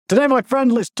Today, my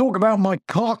friend, let's talk about my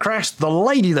car crash, the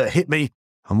lady that hit me,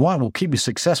 and why it will keep you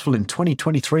successful in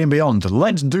 2023 and beyond.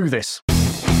 Let's do this.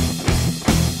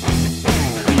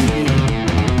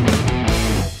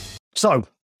 So,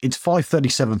 it's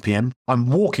 5:37 p.m. I'm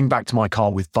walking back to my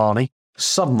car with Barney.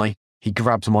 Suddenly, he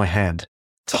grabs my hand.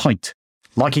 Tight,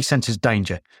 like he senses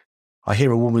danger. I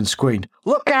hear a woman scream,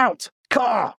 "Look out!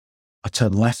 Car!" I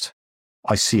turn left.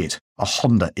 I see it. A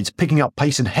Honda. It's picking up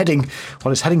pace and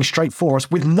it's heading straight for us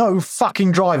with no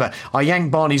fucking driver. I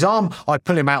yank Barney's arm. I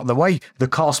pull him out of the way. The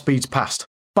car speeds past.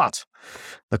 But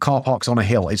the car park's on a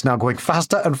hill. It's now going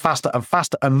faster and faster and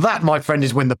faster. And that, my friend,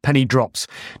 is when the penny drops.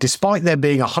 Despite there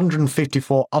being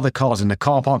 154 other cars in the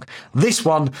car park, this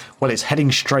one, well, it's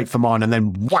heading straight for mine and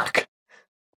then whack!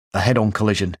 A head-on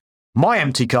collision. My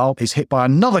empty car is hit by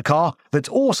another car that's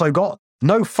also got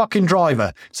no fucking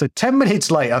driver. So 10 minutes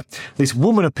later, this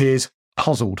woman appears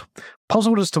puzzled.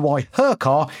 Puzzled as to why her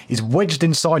car is wedged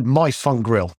inside my front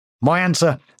grille. My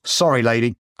answer, sorry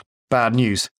lady, bad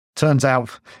news. Turns out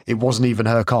it wasn't even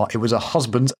her car. It was her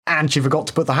husband's and she forgot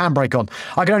to put the handbrake on.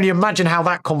 I can only imagine how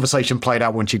that conversation played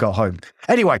out when she got home.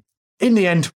 Anyway, in the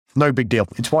end, no big deal.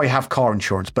 It's why you have car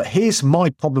insurance. But here's my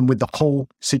problem with the whole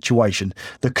situation.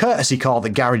 The courtesy car the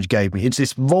garage gave me, it's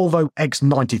this Volvo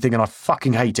X90 thing and I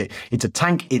fucking hate it. It's a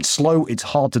tank, it's slow, it's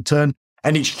hard to turn,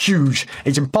 and it's huge.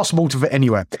 It's impossible to fit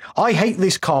anywhere. I hate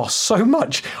this car so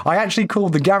much. I actually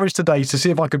called the garage today to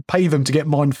see if I could pay them to get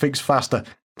mine fixed faster.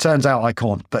 Turns out I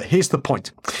can't. But here's the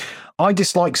point. I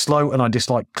dislike slow and I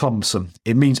dislike clumsome.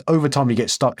 It means over time you get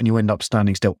stuck and you end up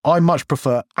standing still. I much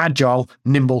prefer agile,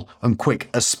 nimble and quick,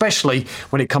 especially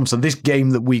when it comes to this game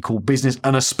that we call business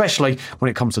and especially when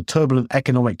it comes to turbulent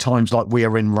economic times like we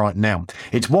are in right now.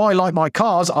 It's why I like my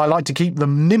cars. I like to keep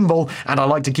them nimble and I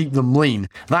like to keep them lean.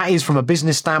 That is from a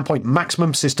business standpoint,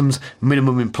 maximum systems,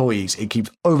 minimum employees. It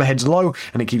keeps overheads low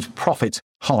and it keeps profits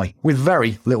high with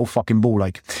very little fucking ball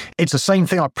ache. It's the same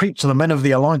thing I preach to the men of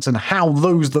the Alliance and how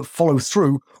those that follow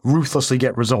through ruthlessly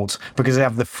get results because they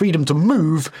have the freedom to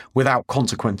move without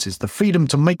consequences, the freedom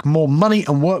to make more money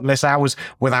and work less hours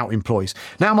without employees.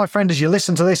 Now, my friend, as you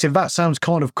listen to this, if that sounds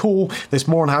kind of cool, there's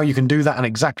more on how you can do that and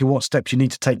exactly what steps you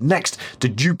need to take next to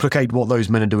duplicate what those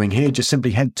men are doing here. Just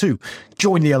simply head to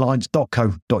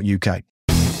jointhealliance.co.uk.